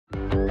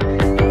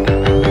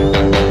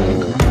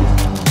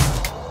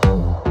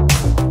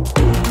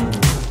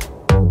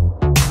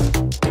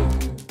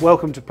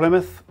Welcome to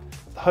Plymouth,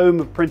 home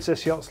of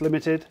Princess Yachts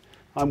Limited.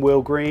 I'm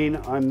Will Green,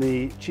 I'm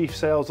the Chief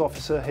Sales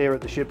Officer here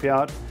at the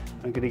shipyard.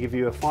 I'm going to give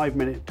you a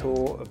 5-minute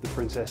tour of the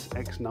Princess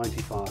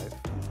X95.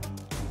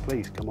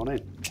 Please come on in.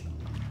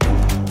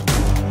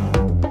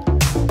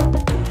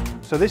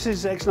 So this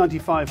is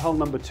X95 hull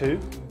number 2.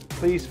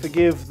 Please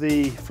forgive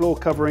the floor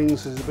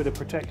coverings, there's a bit of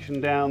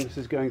protection down. This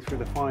is going through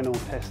the final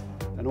test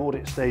and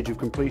audit stage of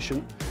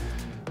completion.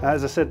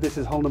 As I said, this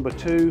is hull number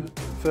 2.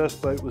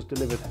 First boat was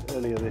delivered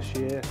earlier this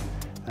year.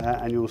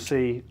 And you'll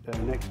see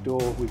next door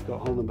we've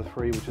got hull number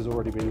 3, which has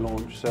already been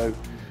launched. So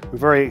we're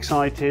very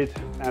excited.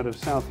 Out of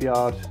South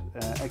Yard,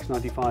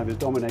 X95 has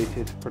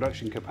dominated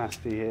production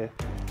capacity here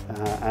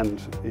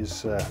and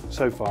is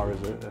so far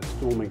is a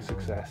storming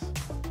success.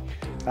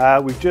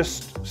 We've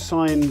just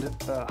signed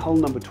hull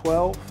number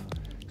 12,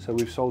 so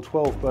we've sold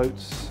 12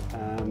 boats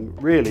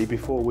really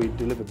before we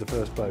delivered the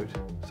first boat.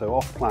 So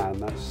off plan,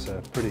 that's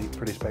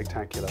pretty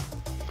spectacular.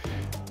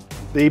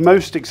 The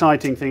most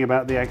exciting thing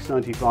about the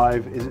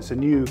X95 is it's a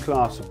new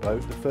class of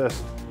boat, the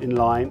first in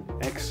line,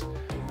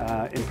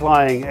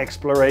 implying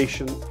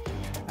exploration.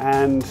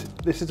 And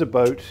this is a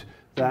boat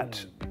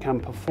that can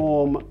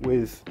perform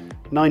with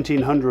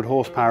 1900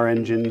 horsepower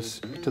engines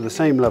to the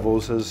same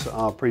levels as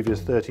our previous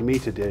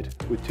 30-metre did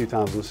with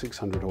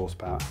 2600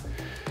 horsepower.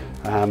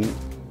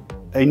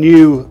 A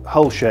new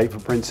hull shape for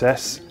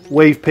Princess,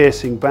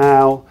 wave-piercing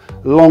bow,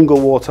 longer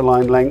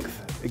waterline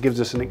length. It gives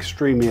us an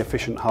extremely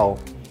efficient hull,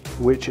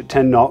 which at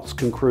 10 knots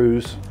can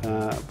cruise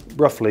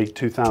roughly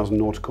 2,000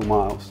 nautical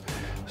miles.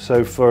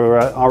 So for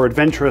our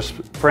adventurous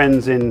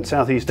friends in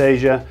Southeast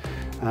Asia,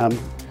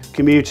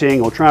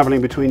 commuting or travelling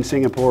between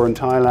Singapore and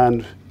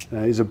Thailand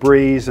is a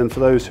breeze, and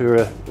for those who are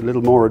a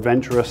little more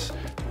adventurous,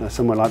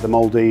 somewhere like the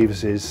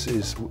Maldives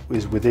is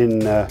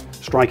within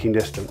striking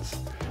distance.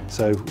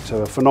 So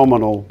a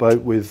phenomenal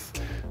boat with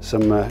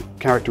some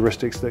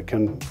characteristics that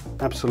can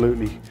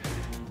absolutely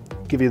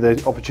give you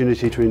the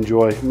opportunity to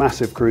enjoy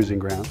massive cruising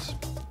grounds.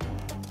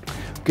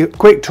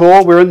 Quick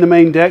tour, we're in the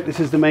main deck. This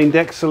is the main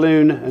deck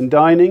saloon and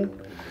dining.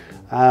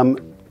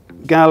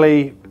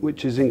 Galley,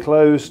 which is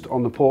enclosed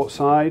on the port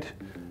side,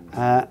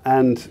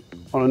 and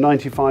on a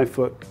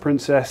 95-foot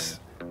Princess,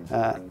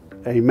 a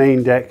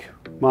main deck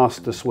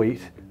master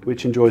suite,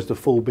 which enjoys the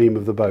full beam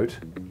of the boat.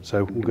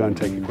 So we'll go and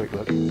take a quick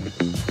look.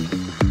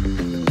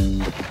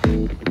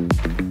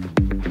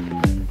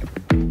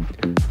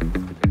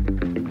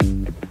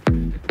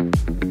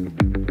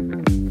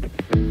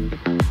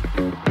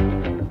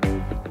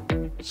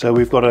 So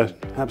we've got an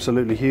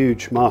absolutely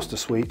huge master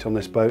suite on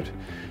this boat,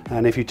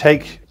 and if you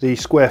take the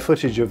square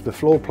footage of the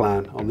floor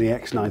plan on the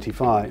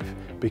X95,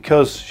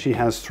 because she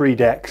has 3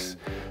 decks,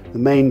 the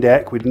main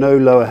deck with no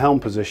lower helm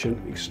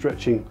position,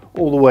 stretching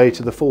all the way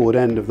to the forward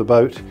end of the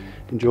boat,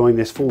 enjoying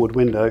this forward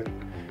window,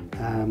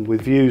 with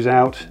views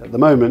out at the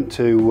moment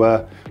to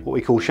what we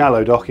call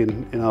shallow dock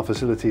in our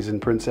facilities in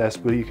Princess,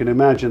 but you can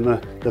imagine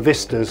the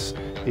vistas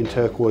in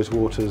turquoise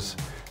waters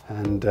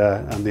and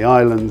the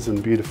islands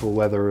and beautiful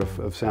weather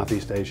of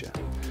Southeast Asia.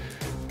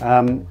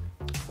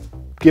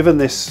 Given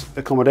this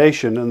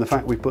accommodation and the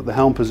fact we put the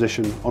helm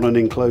position on an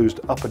enclosed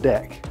upper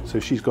deck, so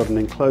she's got an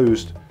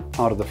enclosed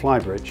part of the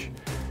flybridge,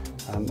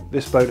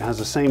 this boat has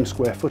the same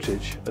square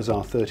footage as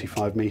our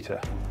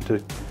 35-metre.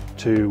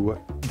 To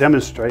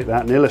demonstrate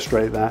that and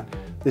illustrate that,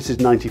 this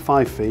is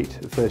 95 feet,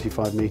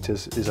 35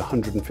 metres is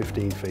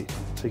 115 feet.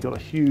 So you've got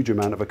a huge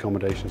amount of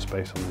accommodation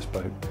space on this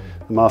boat.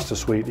 The master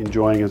suite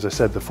enjoying, as I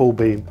said, the full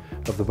beam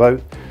of the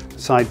boat. The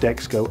side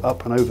decks go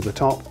up and over the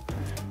top.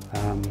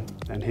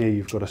 And here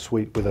you've got a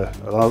suite with a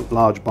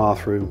large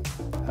bathroom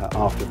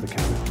aft of the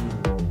cabin.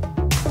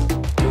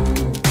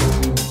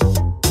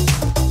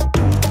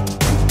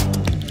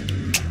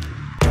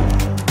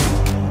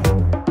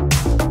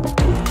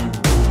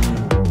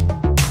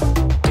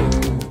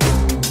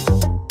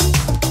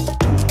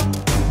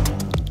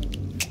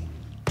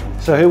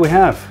 So here we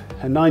have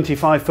a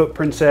 95-foot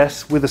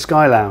Princess with a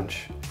sky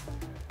lounge.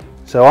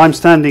 So I'm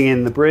standing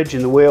in the bridge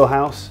in the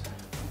wheelhouse.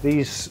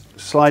 These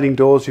sliding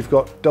doors, you've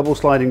got double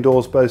sliding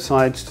doors both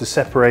sides to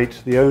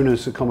separate the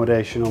owner's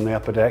accommodation on the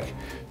upper deck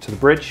to the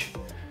bridge.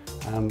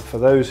 For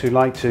those who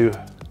like to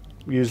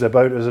use their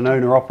boat as an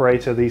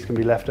owner-operator, these can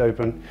be left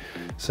open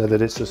so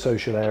that it's a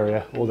social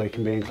area, or they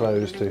can be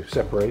enclosed to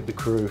separate the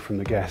crew from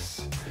the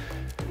guests.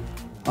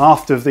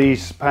 Aft of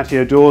these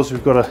patio doors,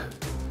 we've got a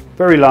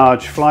very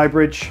large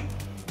flybridge.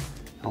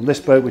 On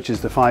this boat, which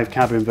is the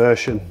 5-cabin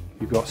version,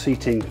 you've got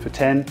seating for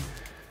 10.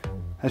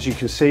 As you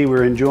can see,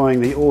 we're enjoying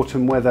the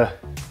autumn weather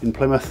in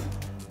Plymouth.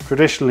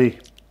 Traditionally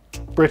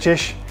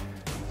British,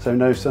 so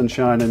no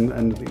sunshine,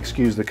 and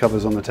excuse the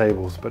covers on the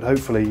tables, but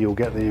hopefully you'll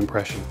get the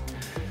impression.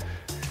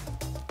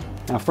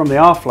 Now from the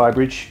aft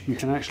flybridge, you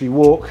can actually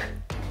walk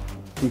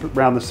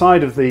around the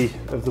side of the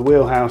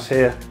wheelhouse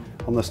here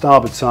on the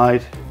starboard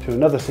side to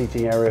another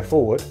seating area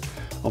forward.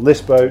 On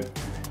this boat,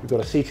 we've got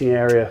a seating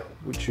area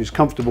which is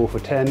comfortable for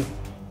 10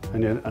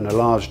 and a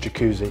large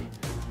jacuzzi,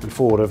 and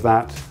forward of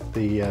that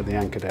the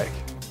anchor deck.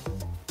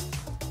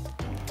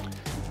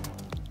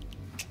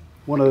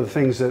 One of the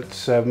things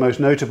that's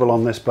most notable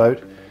on this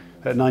boat,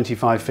 at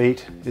 95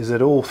 feet is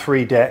that all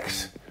three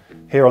decks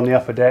here on the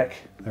upper deck,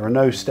 there are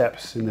no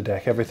steps in the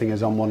deck, everything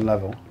is on one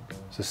level.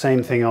 It's the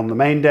same thing on the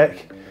main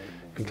deck,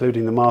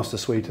 including the master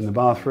suite and the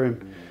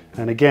bathroom.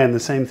 And again, the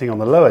same thing on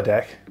the lower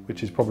deck,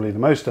 which is probably the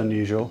most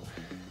unusual.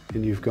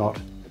 And you've got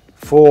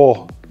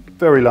 4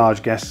 very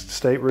large guest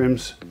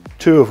staterooms,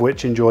 2 of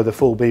which enjoy the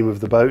full beam of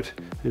the boat.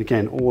 And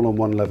again, all on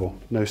one level,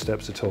 no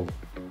steps at all.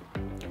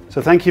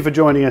 So thank you for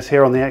joining us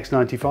here on the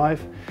X95.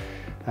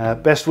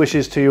 Best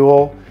wishes to you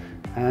all,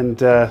 and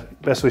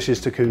best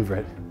wishes to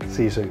Coonvret.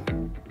 See you soon.